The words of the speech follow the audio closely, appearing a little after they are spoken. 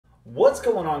What's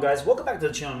going on, guys? Welcome back to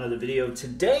the channel, another video.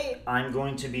 Today I'm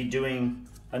going to be doing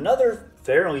another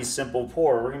fairly simple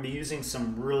pour. We're going to be using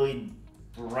some really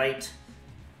bright,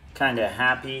 kind of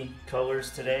happy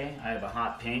colors today. I have a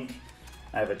hot pink,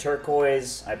 I have a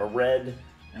turquoise, I have a red,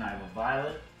 and I have a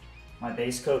violet. My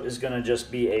base coat is going to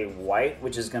just be a white,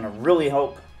 which is going to really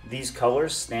help these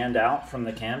colors stand out from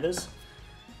the canvas.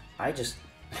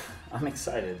 I'm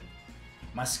excited.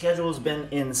 My schedule has been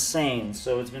insane,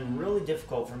 so it's been really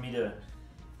difficult for me to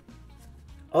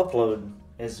upload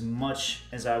as much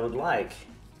as I would like,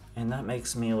 and that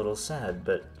makes me a little sad,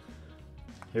 but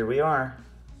here we are.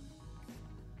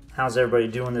 How's everybody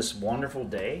doing this wonderful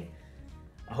day?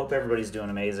 I hope everybody's doing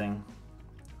amazing.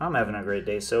 I'm having a great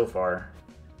day so far.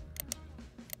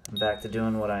 I'm back to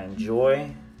doing what I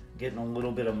enjoy, getting a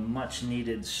little bit of much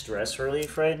needed stress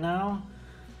relief right now,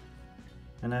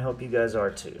 and I hope you guys are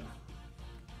too.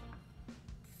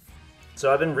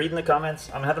 So I've been reading the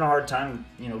comments. I'm having a hard time,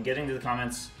 getting to the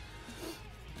comments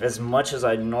as much as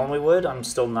I normally would. I'm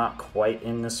still not quite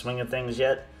in the swing of things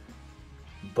yet,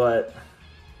 but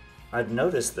I've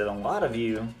noticed that a lot of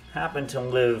you happen to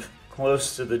live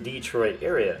close to the Detroit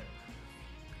area.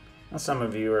 Now, some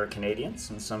of you are Canadians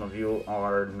and some of you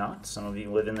are not. Some of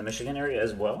you live in the Michigan area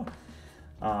as well.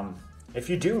 If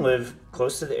you do live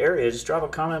close to the area, just drop a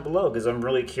comment below, because I'm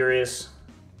really curious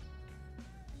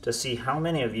to see how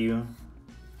many of you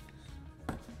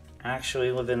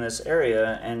actually live in this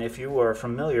area, and if you are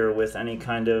familiar with any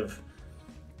kind of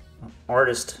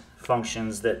artist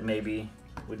functions that maybe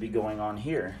would be going on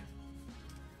here.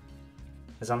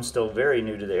 As I'm still very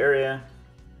new to the area,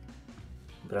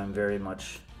 but I'm very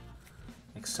much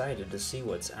excited to see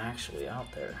what's actually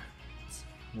out there. It's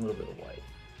a little bit of white.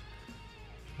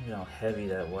 Look at how heavy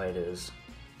that white is.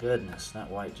 Goodness,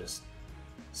 that white just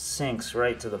sinks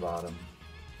right to the bottom.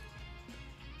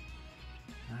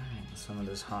 Alright, some of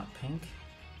this hot pink.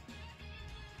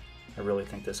 I really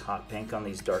think this hot pink on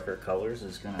these darker colors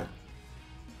is gonna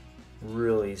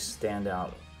really stand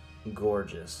out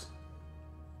gorgeous.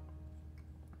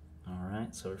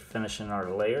 Alright, so we're finishing our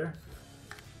layer.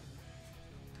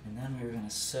 And then we're gonna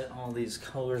set all these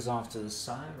colors off to the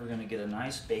side. We're gonna get a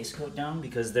nice base coat down,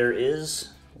 because there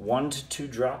is 1 to 2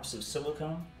 drops of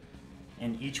silicone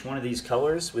in each one of these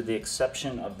colors, with the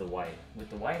exception of the white. With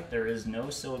the white, there is no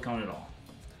silicone at all.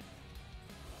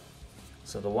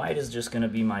 So the white is just going to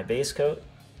be my base coat.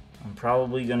 I'm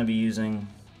probably going to be using,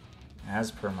 as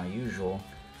per my usual,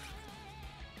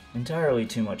 entirely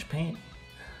too much paint,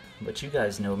 but you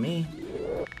guys know me.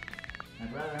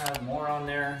 I'd rather have more on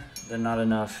there than not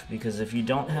enough, because if you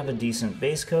don't have a decent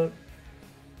base coat,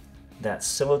 that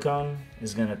silicone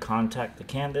is going to contact the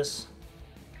canvas,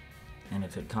 and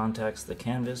if it contacts the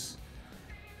canvas,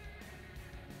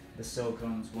 the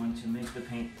silicone is going to make the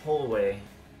paint pull away.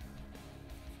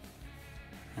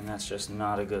 And that's just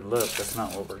not a good look. That's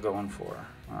not what we're going for.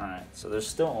 Alright, so there's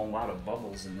still a lot of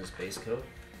bubbles in this base coat.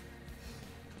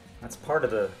 That's part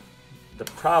of the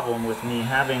problem with me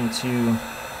having to,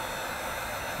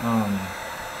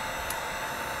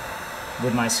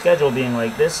 with my schedule being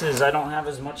like this, is I don't have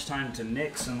as much time to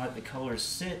mix and let the colors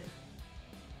sit.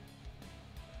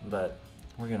 But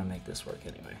we're gonna make this work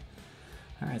anyway.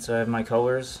 Alright, so I have my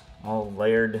colors all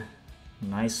layered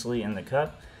nicely in the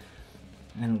cup.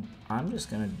 And I'm just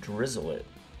going to drizzle it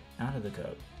out of the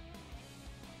cup.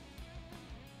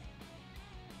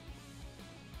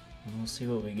 And we'll see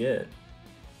what we get.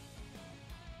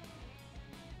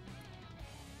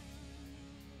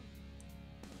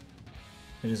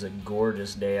 It is a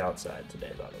gorgeous day outside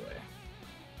today, by the way.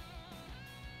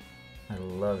 I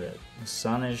love it. The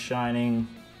sun is shining.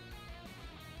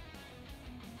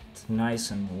 It's nice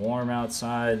and warm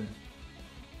outside.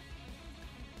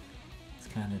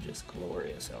 Kind of just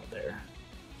glorious out there.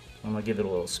 I'm gonna give it a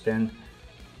little spin,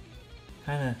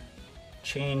 kind of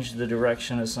change the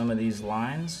direction of some of these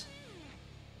lines.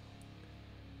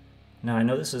 Now I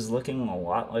know this is looking a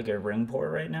lot like a ring pour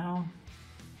right now,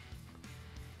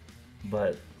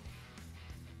 but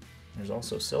there's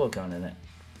also silicone in it,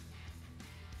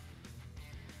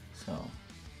 so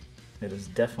it is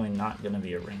definitely not going to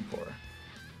be a ring pour.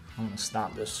 I'm going to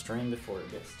stop this stream before it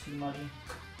gets too muddy.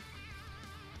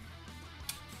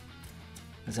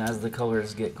 As the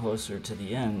colors get closer to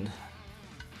the end,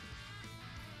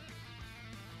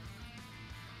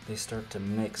 they start to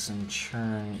mix and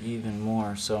churn even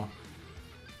more. So,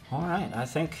 all right, I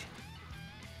think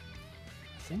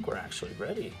we're actually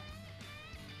ready.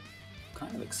 I'm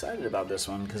kind of excited about this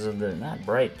one because of that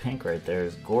bright pink right there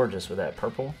is gorgeous with that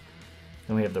purple.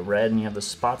 Then we have the red, and you have the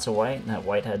spots of white, and that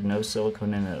white had no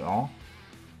silicone in it at all.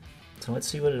 So let's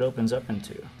see what it opens up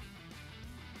into.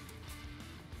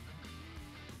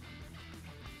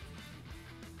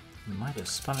 Might have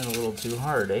spun it a little too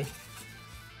hard, eh?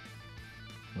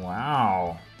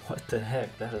 Wow, what the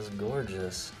heck, that is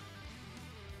gorgeous.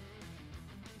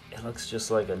 It looks just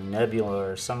like a nebula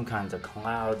or some kinds of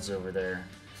clouds over there.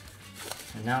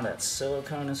 And now that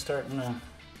silicone is starting to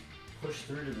push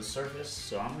through to the surface,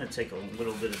 so I'm going to take a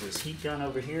little bit of this heat gun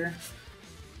over here.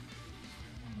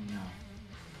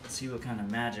 Let's see what kind of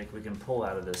magic we can pull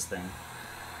out of this thing.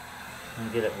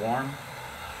 And get it warm.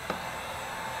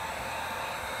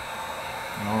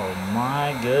 Oh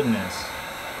my goodness.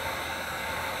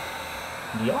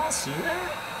 Do y'all see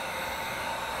that?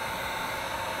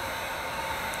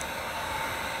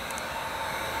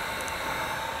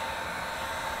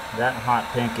 That hot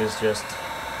pink is just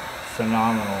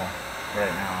phenomenal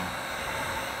right now.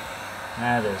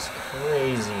 That is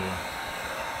crazy.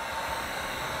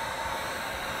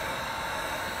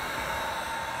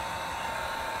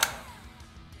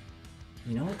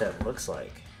 You know what that looks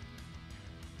like?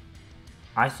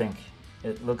 I think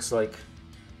it looks like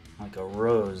a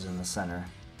rose in the center.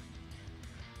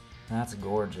 That's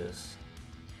gorgeous.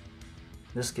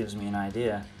 This gives me an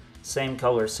idea. Same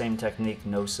color, same technique,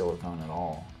 no silicone at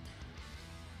all.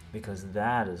 Because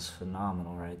that is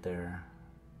phenomenal right there.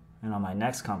 And on my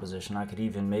next composition, I could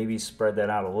even maybe spread that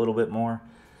out a little bit more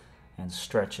and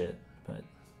stretch it. But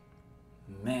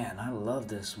man, I love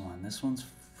this one. This one's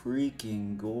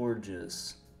freaking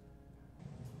gorgeous.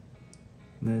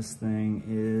 This thing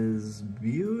is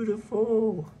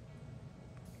beautiful.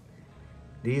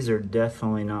 These are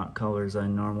definitely not colors I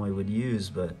normally would use,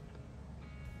 but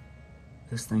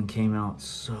this thing came out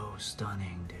so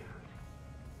stunning, dude.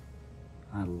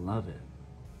 I love it.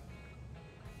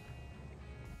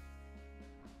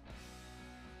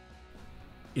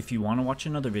 If you want to watch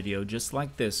another video just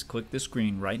like this, click the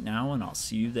screen right now and I'll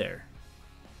see you there.